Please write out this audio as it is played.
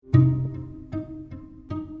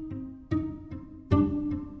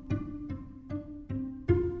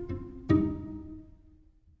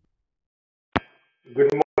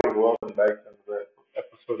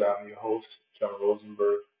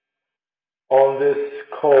On this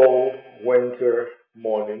cold winter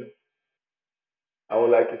morning, I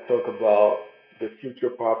would like to talk about the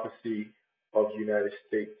future prophecy of the United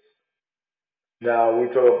States. Now,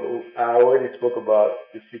 I already spoke about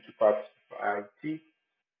the future prophecy for IT,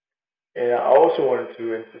 and I also wanted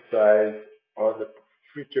to emphasize on the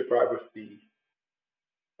future prophecy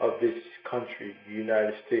of this country, the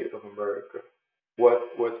United States of America. What's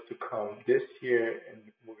to come this year and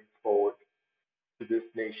moving forward to this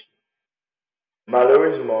nation.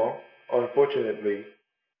 Malheureusement, unfortunately,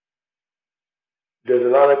 there's a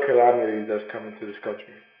lot of calamities that's coming to this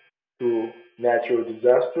country, to natural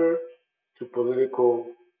disaster, to political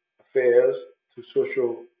affairs, to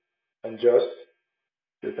social unjust.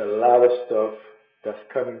 There's a lot of stuff that's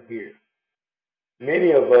coming here.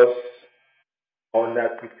 Many of us are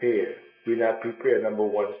not prepared. We're not prepared, number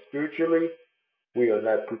one, spiritually, we are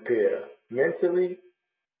not prepared mentally,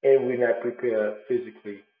 and we're not prepared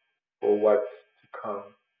physically for what's to come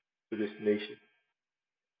to this nation.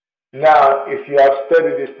 Now, if you have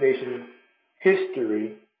studied this nation's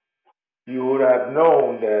history, you would have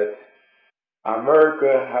known that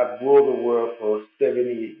America had ruled the world for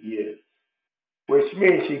 78 years, which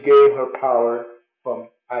means she gave her power from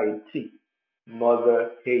Haiti,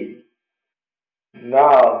 Mother Haiti.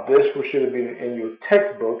 Now, this should have been in your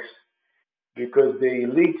textbooks because the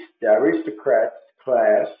elites, the aristocrats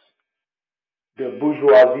class, the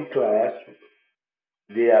bourgeoisie class,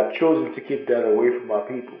 they have chosen to keep that away from our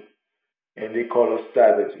people, and they call us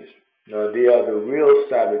savages. Now, they are the real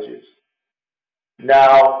savages.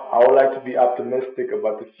 Now, I would like to be optimistic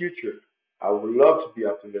about the future. I would love to be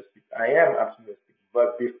optimistic. I am optimistic.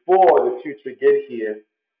 But before the future get here,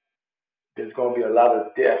 there's going to be a lot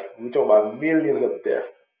of death. We're talking about millions of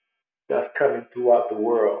deaths that's coming throughout the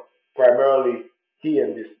world, primarily here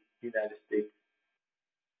in this United States.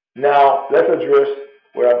 Now, let's address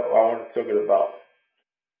what I want to talk about.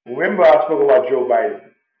 Remember, I spoke about Joe Biden.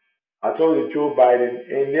 I told you Joe Biden,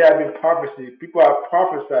 and there have been prophecy. People have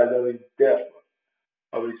prophesied of his death,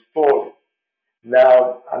 of his fall.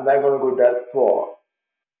 Now, I'm not going to go that far.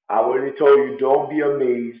 I already told you, don't be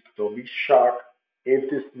amazed, don't be shocked if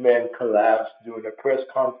this man collapsed during a press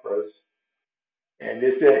conference. And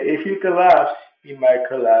they said if he collapsed, he might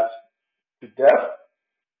collapse to death.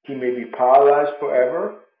 He may be paralyzed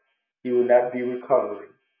forever. He will not be recovering.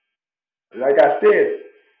 Like I said,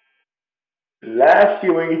 last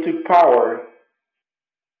year when he took power,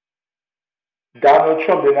 Donald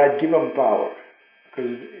Trump did not give him power.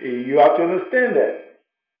 Because you have to understand that.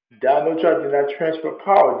 Donald Trump did not transfer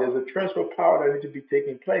power. There's a transfer of power that needs to be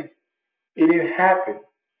taking place. It didn't happen.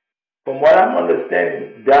 From what I'm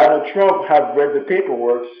understanding, Donald Trump have read the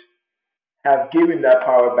paperwork, have given that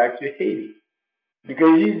power back to Haiti.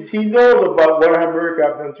 Because he knows about what America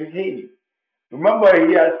have done to Haiti. Remember,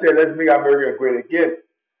 he had said, let's make America great again.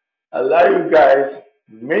 A lot of you guys,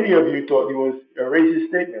 many of you thought it was a racist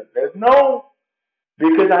statement. There's no,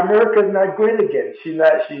 because America is not great again. She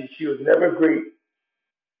was never great.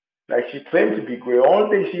 Like she claimed to be great. The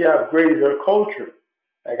only thing she have great is her culture.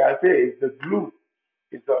 Like I said, it's the glue.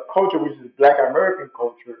 It's the culture which is Black American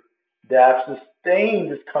culture that have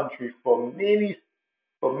sustained this country for many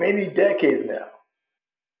decades now.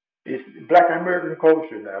 It's Black American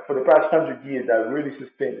culture now for the past 100 years that really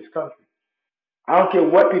sustained this country. I don't care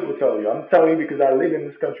what people tell you. I'm telling you because I live in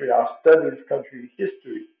this country. I've studied this country's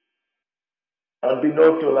history.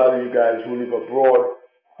 Unbeknownst to a lot of you guys who live abroad,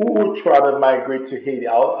 who would try to migrate to Haiti,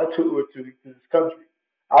 to this country,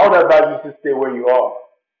 I would advise you to stay where you are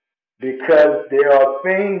because there are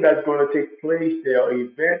things that's going to take place, there are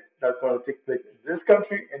events that's going to take place in this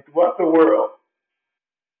country and throughout the world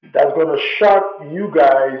that's going to shock you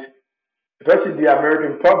guys, especially the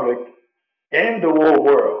American public and the whole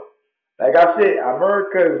world. Like I said,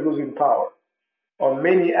 America is losing power on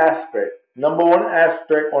many aspects. Number one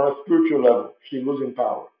aspect on a spiritual level, she's losing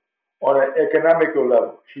power. On an economical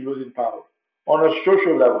level, she's losing power. On a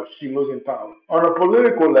social level, she's losing power. On a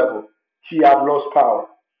political level, she have lost power.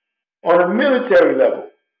 On a military level,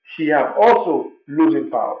 she have also losing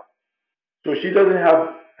power. So she doesn't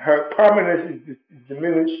have her prominence is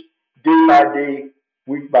diminished day by day,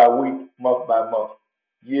 week by week, month by month,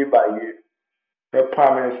 year by year. Her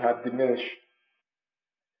prominence have diminished.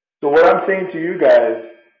 So what I'm saying to you guys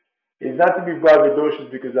is not to be braggadocious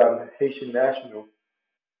because I'm Haitian national.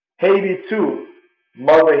 Haiti too,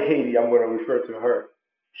 Mother Haiti, I'm going to refer to her.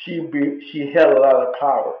 She held a lot of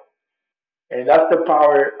power, and that's the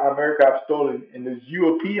power America have stolen. And those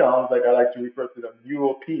Europeans, like I like to refer to them,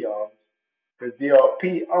 Europeans, because they are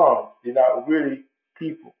peons. They're not really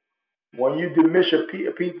people. When you diminish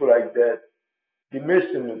a people like that,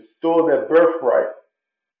 diminish them and stole their birthright,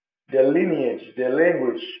 their lineage, their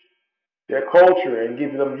language, their culture, and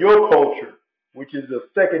give them your culture, which is a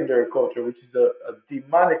secondary culture, which is a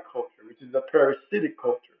demonic culture, which is a parasitic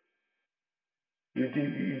culture. You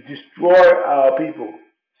destroy our people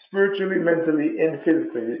spiritually, mentally, and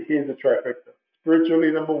physically. Here's the trifecta: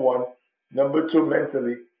 spiritually, number one; number two,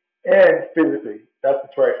 mentally and physically. That's the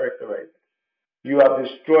trifecta, right? You have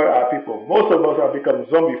destroyed our people. Most of us have become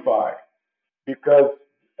zombified because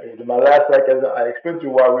in my last cycle, I explained to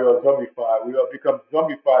you why we are zombified. We have become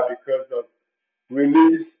zombified because of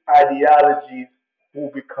religious ideologies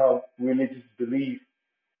who become religious beliefs.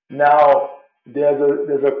 Now, there's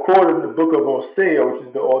a quote in the book of Hosea, which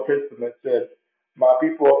is the Old Testament, said, "My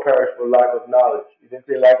people are perished for lack of knowledge." It didn't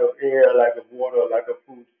say lack of air, lack of water, lack of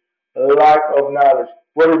food. Lack of knowledge.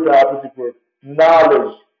 What is the opposite word?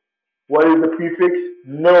 Knowledge. What is the prefix?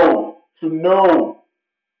 Know. To know.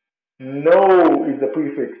 Know is the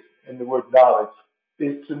prefix in the word knowledge.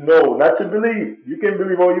 Is to know, not to believe. You can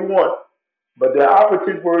believe all you want, but the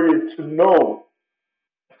opposite word is to know.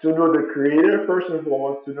 To know the Creator, first and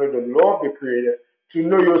foremost, to know the law of the Creator, to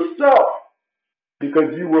know yourself,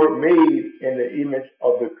 because you were made in the image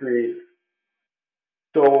of the Creator.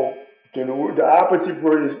 So the opposite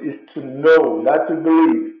word is to know, not to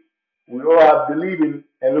believe. We all have believing,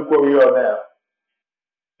 and look where we are now.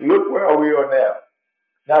 Look where we are now.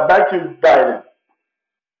 Now back to Biden.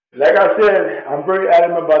 Like I said, I'm very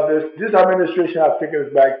adamant about this. This administration has taken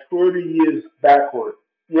us back 30 years backward.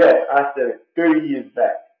 Yeah, I said it, 30 years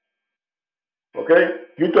back. Okay?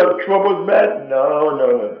 You thought Trump was bad? No, no,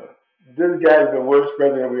 no, no. This guy is the worst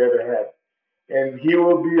president we ever had. And he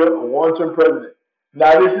will be a one term president.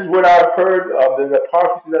 Now, this is what I've heard of. There's a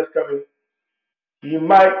prophecy that's coming. He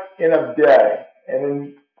might end up dying. And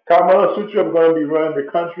then Kamala Sutra is going to be running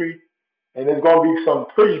the country. And there's going to be some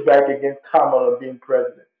pushback against Kamala being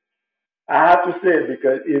president. I have to say it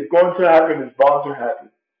because it's going to happen. It's bound to happen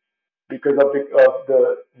because of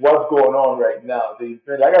the what's going on right now.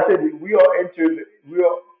 Like I said, we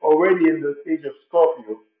are already in the age of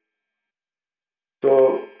Scorpio.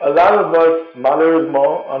 So a lot of us,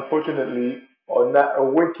 malheureusement, unfortunately, are not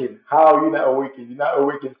awakened. How are you not awakened? You're not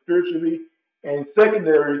awakened spiritually, and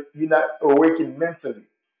secondary, you're not awakened mentally.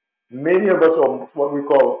 Many of us are what we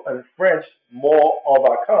call in French more of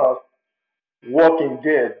our cause walking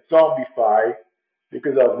dead, zombified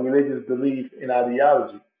because of religious belief and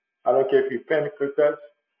ideology. I don't care if you're Pentecostal,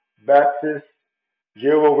 Baptist,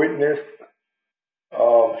 Jehovah Witness,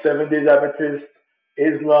 Seven Days Adventist,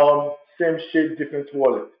 Islam, same shit, different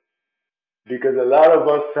wallet. Because a lot of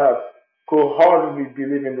us have wholeheartedly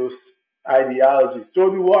believe in those ideologies.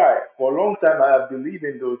 So do I. For a long time, I have believed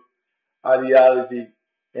in those ideologies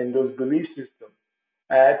and those belief systems.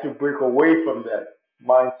 I had to break away from that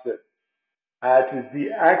mindset. I had to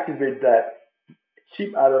deactivate that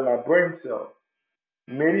chip out of my brain cell.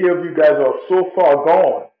 Many of you guys are so far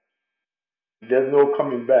gone, there's no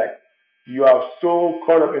coming back. You are so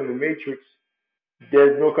caught up in the matrix,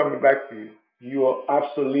 there's no coming back for you. You are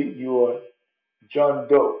obsolete. You are John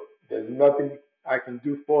Doe. There's nothing I can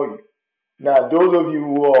do for you. Now, those of you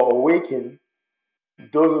who are awakened,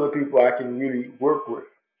 those are the people I can really work with,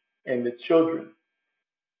 and the children.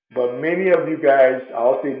 But many of you guys,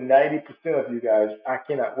 I'll say 90% of you guys, I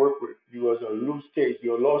cannot work with. You are a loose case.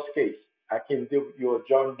 You're a lost case. I can do. You're a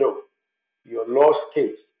John Doe. You're a lost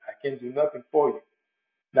case. I can do nothing for you.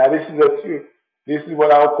 Now, this is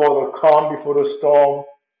what I'll call the calm before the storm,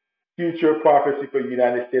 future prophecy for the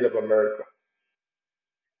United States of America.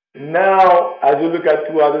 Now, as you look at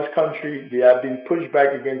throughout this country, they have been pushed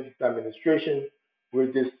back against this administration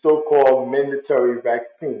with this so-called mandatory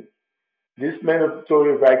vaccine. This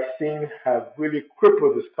mandatory vaccine has really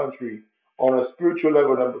crippled this country on a spiritual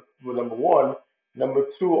level, number one, number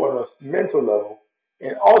two, on a mental level,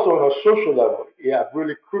 and also on a social level. It has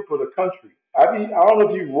really crippled the country. I don't know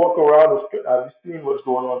if you walk around, have you seen what's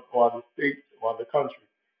going on the states, on the country?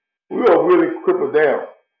 We are really crippled down.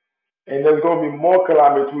 And there's going to be more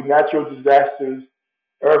calamities, natural disasters,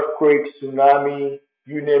 earthquakes, tsunami,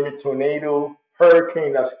 you name it, tornado,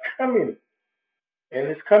 hurricane that's coming. And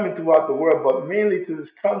it's coming throughout the world, but mainly to this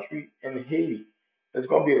country and Haiti. There's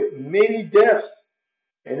going to be many deaths.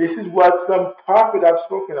 And this is what some prophet have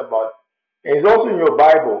spoken about. And it's also in your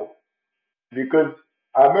Bible, because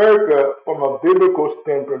America, from a biblical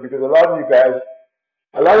standpoint, because a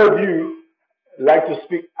lot of you like to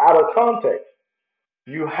speak out of context.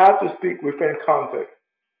 You have to speak within context.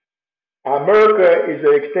 America is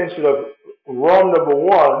an extension of Rome, number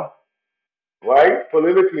one, right?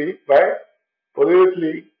 Politically, right?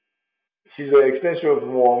 Politically, she's an extension of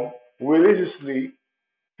Rome. Religiously,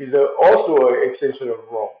 also an extension of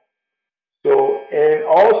Rome. So, and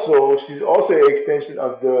also, she's also an extension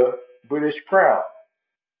of the British Crown.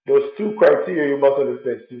 Those two criteria you must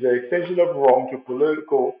understand. She's an extension of Rome to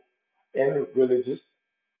political and religious,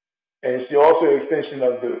 and she also an extension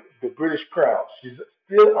of the British Crown. She's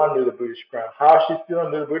still under the British Crown. How she's still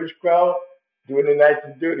under the British Crown? During the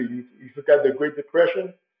 1930s, you forgot the Great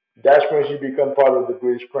Depression. That's when she became part of the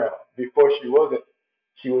British Crown. Before she wasn't.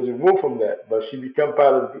 She was removed from that, but she became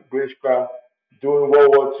part of the British Crown during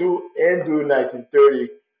World War II and during 1930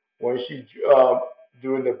 when she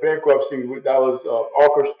during the bankruptcy that was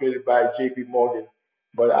orchestrated by J.P. Morgan.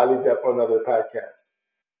 But I'll leave that for another podcast.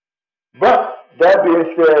 But that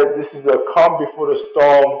being said, this is a calm before the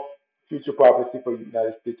storm future prophecy for the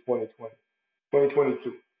United States 2020,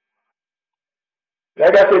 2022.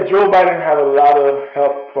 Like I said, Joe Biden had a lot of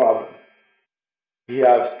health problems. He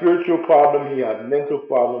has spiritual problems, he has mental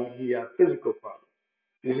problems, he has physical problems.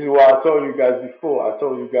 This is why I told you guys before. I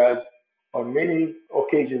told you guys on many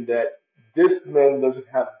occasions that this man doesn't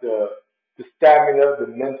have the stamina, the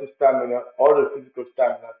mental stamina, or the physical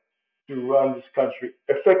stamina to run this country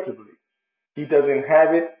effectively. He doesn't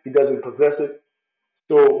have it. He doesn't possess it.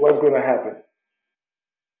 So what's going to happen?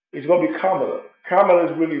 It's going to be Kamala. Kamala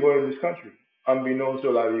is really running this country, unbeknownst to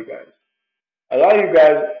a lot of you guys. A lot of you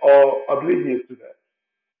guys are oblivious to that.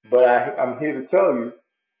 But I'm here to tell you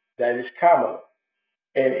that it's Kamala.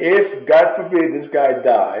 And if, God forbid, this guy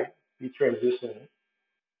die, he transitions,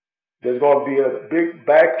 there's going to be a big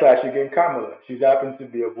backlash against Kamala. She happens to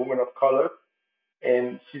be a woman of color,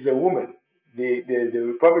 and she's a woman. The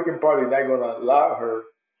Republican Party is not going to allow her.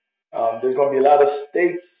 There's going to be a lot of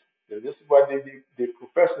states. This is what they're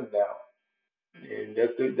professing now, and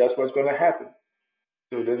that's what's going to happen.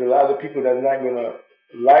 So there's a lot of people that's not going to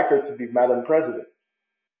like her to be Madam President,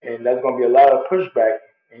 and there's going to be a lot of pushback,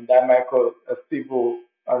 and that might cause a civil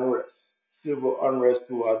unrest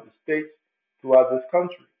throughout the states, throughout this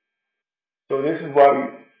country. So this is why,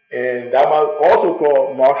 and that might also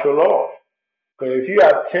call martial law. Because if you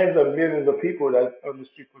have tens of millions of people that on the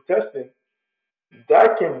street protesting,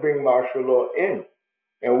 that can bring martial law in.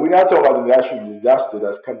 And we're not talking about the natural disaster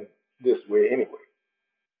that's coming this way anyway.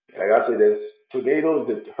 Like I said, there's tornadoes,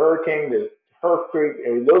 there's hurricane, there's earthquake,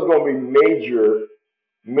 and those going to be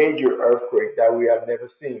major earthquake that we have never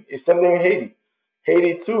seen. It's something in Haiti.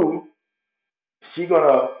 Haiti too, she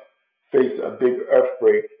gonna face a big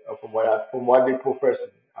earthquake from what they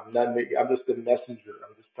professing. I'm not making. I'm just a messenger.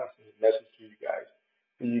 I'm just passing the message to you guys.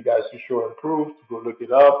 For you guys to show and prove, to go look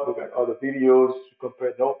it up, look at other videos, to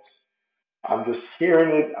compare notes. I'm just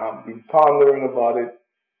hearing it. I'm been pondering about it.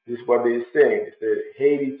 This is what they're saying. They said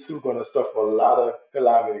Haiti too gonna suffer a lot of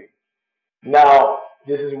calamity. Now,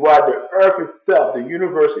 this is why the earth itself, the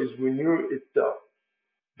universe is renewing itself.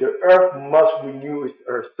 The earth must renew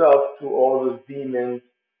herself to all those demons,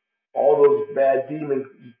 all those bad demons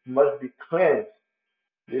must be cleansed.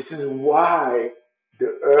 This is why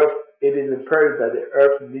the earth, it is imperative that the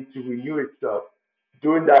earth needs to renew itself.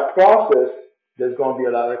 During that process, there's going to be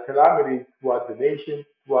a lot of calamities throughout the nation,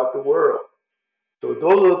 throughout the world. So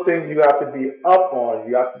those are the things you have to be up on,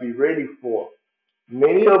 you have to be ready for.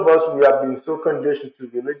 Many of us, we have been so conditioned to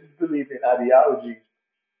religious belief and ideologies,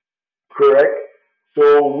 correct?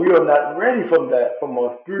 So we are not ready for that from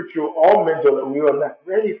a spiritual or mental, we are not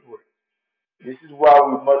ready for it. This is why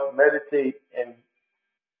we must meditate and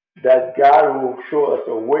that God will show us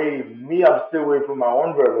a way. Me, I'm still waiting for my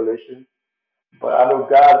own revelation, but I know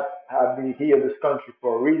God have me here in this country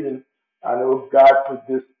for a reason. I know God put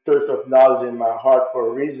this thirst of knowledge in my heart for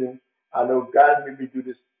a reason. I know God made me do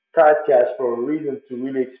this podcast for a reason to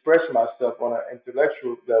really express myself on an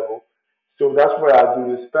intellectual level. So that's why I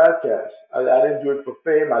do this podcast. I didn't do it for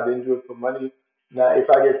fame. I didn't do it for money. Now, if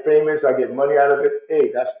I get famous, I get money out of it.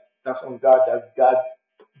 Hey, that's on God. That's God.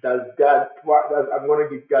 That's God. I'm going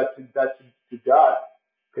to give God to God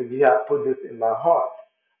because He has put this in my heart.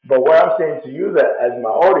 But what I'm saying to you that as my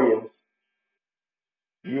audience,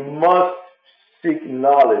 you must seek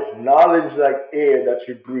knowledge. Knowledge is like air that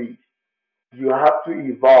you breathe. You have to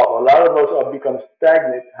evolve. A lot of us have become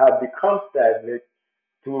stagnant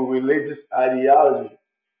through religious ideology,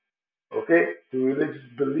 okay, through religious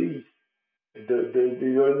belief. It's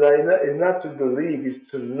not to believe,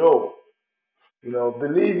 it's to know.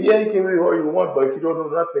 Believe, yeah, you can believe what you want, but if you don't know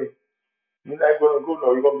nothing, you're not going to go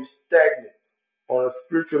nowhere. You're going to be stagnant on a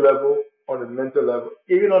spiritual level, on a mental level,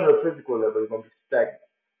 even on a physical level, you're going to be stagnant.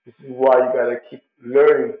 This is why you got to keep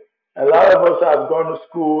learning. A lot of us have gone to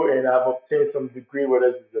school and have obtained some degree, whether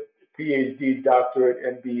it's a PhD,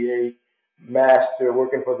 doctorate, MBA, master,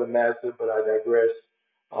 working for the master, but I digress.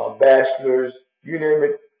 Bachelor's, you name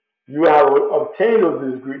it. You have obtained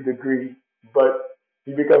those degree, but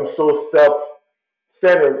You become so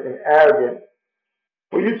self-centered and arrogant.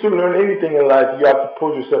 For you to learn anything in life, you have to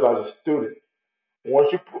pose yourself as a student.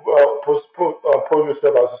 Once you pose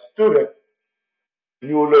yourself as a student,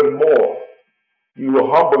 you will learn more. You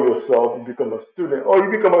will humble yourself. You become a student, or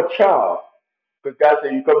you become a child. Because God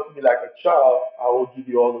said, "You come to me like a child, I will give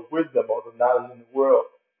you all the wisdom, all the knowledge in the world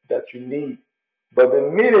that you need." But the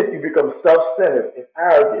minute you become self-centered and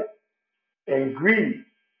arrogant and greedy,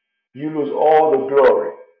 you lose all the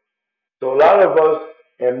glory. So a lot of us,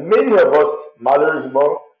 and many of us,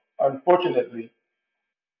 malheureusement, unfortunately,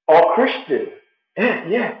 are Christian. Yeah,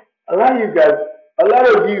 yeah. A lot of you guys, a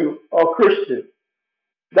lot of you are Christian.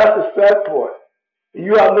 That's the sad part.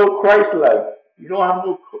 You have no Christ like. You don't have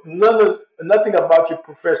nothing about you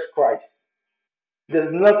profess Christ.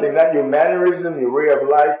 There's nothing, not your mannerism, your way of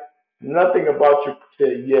life, nothing about you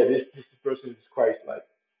say, yeah, this person is Christ like,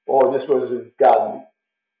 or this person is godly.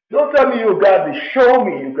 Don't tell me you're godly. Show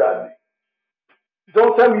me you godly.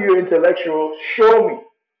 Don't tell me you're intellectual. Show me.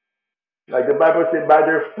 Like the Bible said, by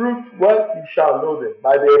their fruit, what? You shall know them.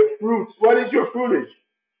 By their fruits. What is your fruitage?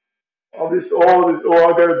 I got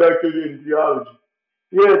a doctorate in theology.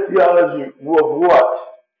 Yeah, theology of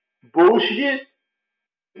what? Bullshit?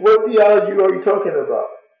 What theology are you talking about?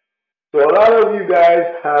 So a lot of you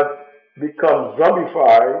guys have become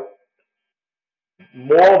zombified,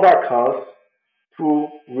 more vacances to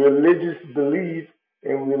religious belief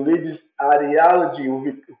and religious ideology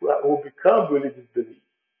who become religious belief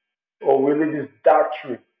or religious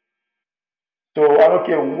doctrine. So I don't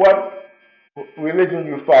care what religion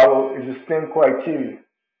you follow, is the same criteria.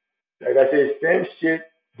 Like I said, same shit,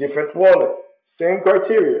 different wallet, same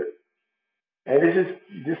criteria. And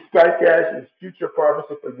this podcast is future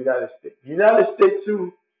prophecy for the United States. United States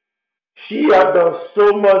too, she have done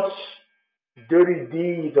so much dirty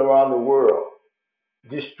deeds around the world,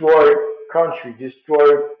 destroyed country,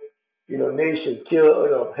 destroyed nation,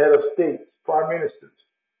 killed head of states, prime ministers.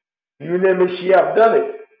 You name it, she have done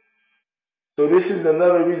it. So this is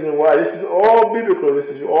another reason why this is all biblical. This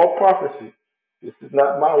is all prophecy. This is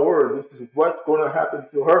not my word. This is what's going to happen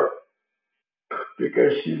to her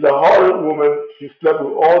because she's a harlot woman. She slept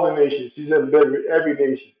with all the nations. She's in bed with every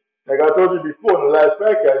nation. Like I told you before in the last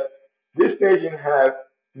podcast,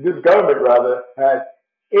 this government rather, has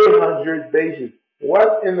 800 bases.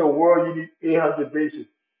 What in the world you need 800 bases?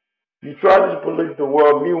 You try to police the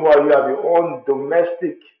world, meanwhile you have your own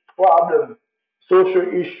domestic problem, social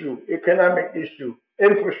issue, economic issue,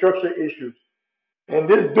 infrastructure issues. And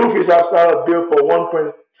this doofus has started a bill for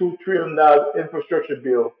 $1.2 trillion infrastructure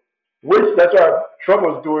bill, which that's what Trump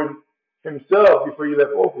was doing himself before he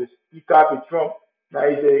left office. He copied Trump. Now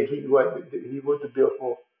he said he wrote the bill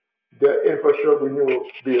for the infrastructure renewal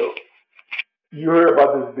bill. You heard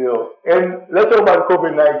about this bill. And let's talk about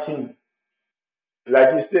COVID-19.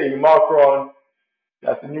 Like you say, Macron,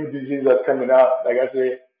 that's a new disease that's coming out. Like I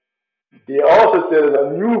said, they also said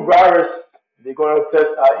there's a new virus they're going to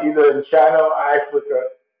test out either in China or Africa,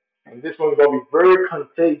 and this one's going to be very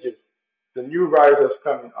contagious. The new virus that's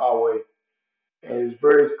coming our way, and it's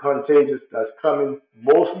very contagious. That's coming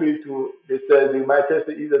mostly to. They said they might test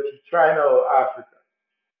it either to China or Africa.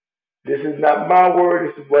 This is not my word.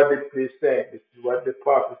 This is what they're saying. This is what the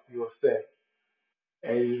prophecy was saying,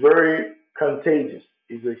 and it's very contagious.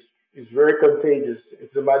 It's very contagious.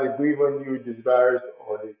 If somebody breathe on you this virus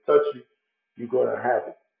or they touch you, you're gonna have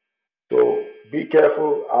it. So be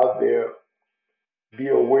careful out there. Be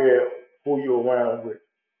aware who you're around with.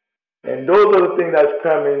 And those are the things that's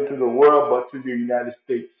coming to the world, but to the United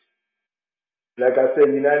States. Like I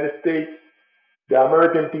said, United States, the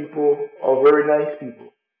American people are very nice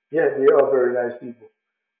people. Yeah, they are very nice people.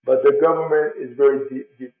 But the government is very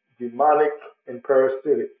demonic and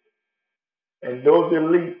parasitic. And those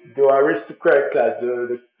elite, the aristocrat class,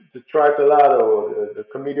 the Tricolado, the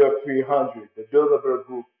Committee of 300, the Bilderberg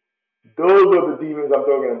Group, those are the demons I'm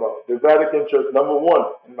talking about. The Vatican Church, number one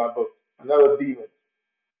in my book, another demon.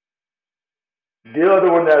 They are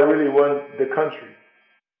the one that really run the country,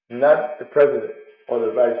 not the president or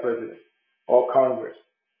the vice president or Congress.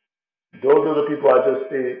 Those are the people I just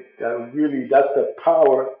stated that really, that's the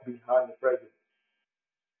power behind the president,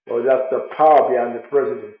 or that's the power behind the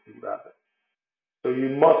presidency, rather. So you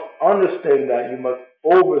must understand that, you must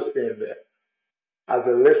overstand that as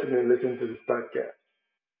a listener, listen to this podcast.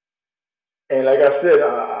 And like I said,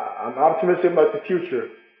 I'm optimistic about the future,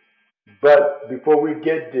 but before we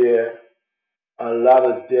get there, a lot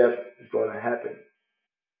of death is going to happen.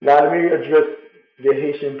 Now, let me address the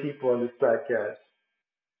Haitian people on this podcast.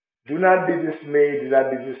 Do not be dismayed, do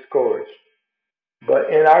not be discouraged.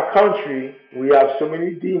 But in our country, we have so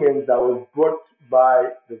many demons that was brought by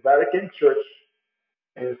the Vatican Church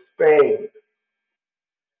in Spain.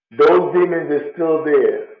 Those demons are still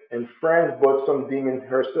there. And France brought some demons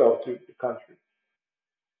herself to the country.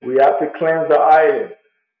 We have to cleanse the island.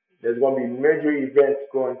 There's going to be major events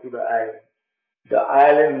going through the island. The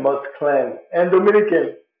island must cleanse. And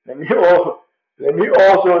Dominican, let me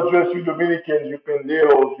also address you Dominicans, you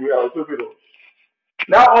pendejos, you el stupidos.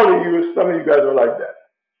 Not only you, some of you guys are like that.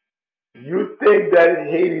 You think that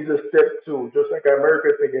Haiti's a step two, just like America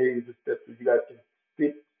think Haiti's a step two. You guys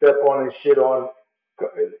can step on and shit on.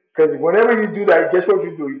 Because whenever you do that, guess what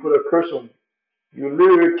you do? You put a curse on you. You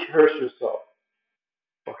literally curse yourself.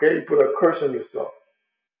 Okay? You put a curse on yourself.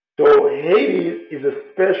 So Haiti is a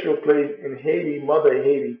special place in Haiti, Mother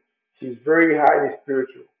Haiti. She's very highly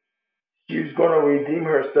spiritual. She's going to redeem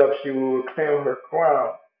herself. She will reclaim her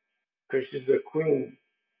crown because she's a queen.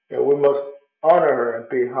 And we must honor her and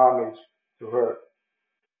pay homage to her.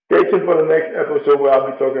 Stay tuned for the next episode where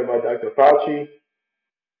I'll be talking about Dr. Fauci.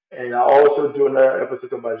 And I'll also do another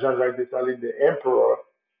episode about Jean-Jacques Dessalines, the emperor,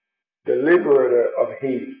 the liberator of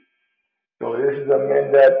Haiti. So this is a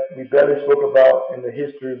man that we barely spoke about in the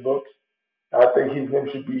history books. I think his name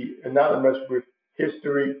should be anonymous with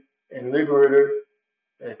history and liberator,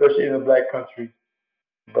 especially in the black country.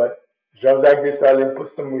 But Jean-Jacques Dessalines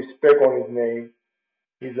put some respect on his name.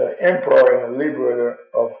 He's an emperor and a liberator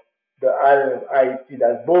of the island of Haiti.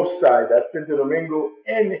 That's both sides. That's Santo Domingo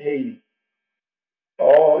and Haiti.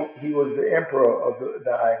 All he was the emperor of the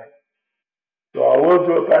island. So I will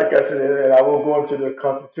do a podcast today, and I will go into the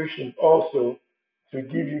Constitution also to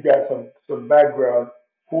give you guys some background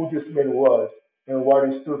who this man was and what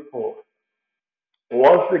he stood for.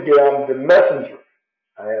 Once again, I'm the messenger.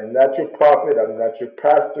 I am not your prophet. I'm not your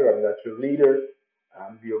pastor. I'm not your leader.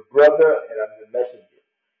 I'm your brother, and I'm the messenger.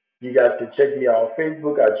 You guys can check me out on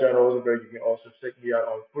Facebook at John Rosenberg. You can also check me out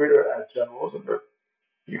on Twitter at John Rosenberg.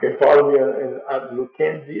 You can follow me at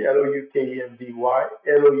Lukendy, Loukendy,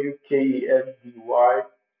 Loukendy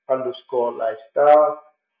underscore lifestyle,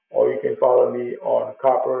 or you can follow me on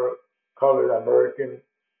Copper Colored American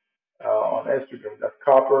on Instagram. That's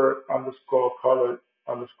Copper underscore Colored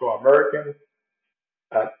underscore American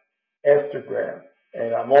at Instagram.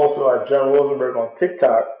 And I'm also at John Rosenberg on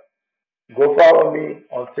TikTok. Go follow me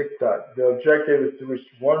on TikTok. The objective is to reach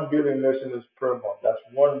 1 billion listeners per month. That's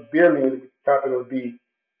 1 billion with capital B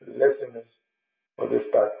listeners for this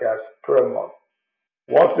podcast per month.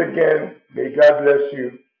 Once again, may God bless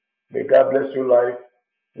you. May God bless your life.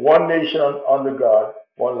 One nation under God,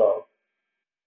 one love.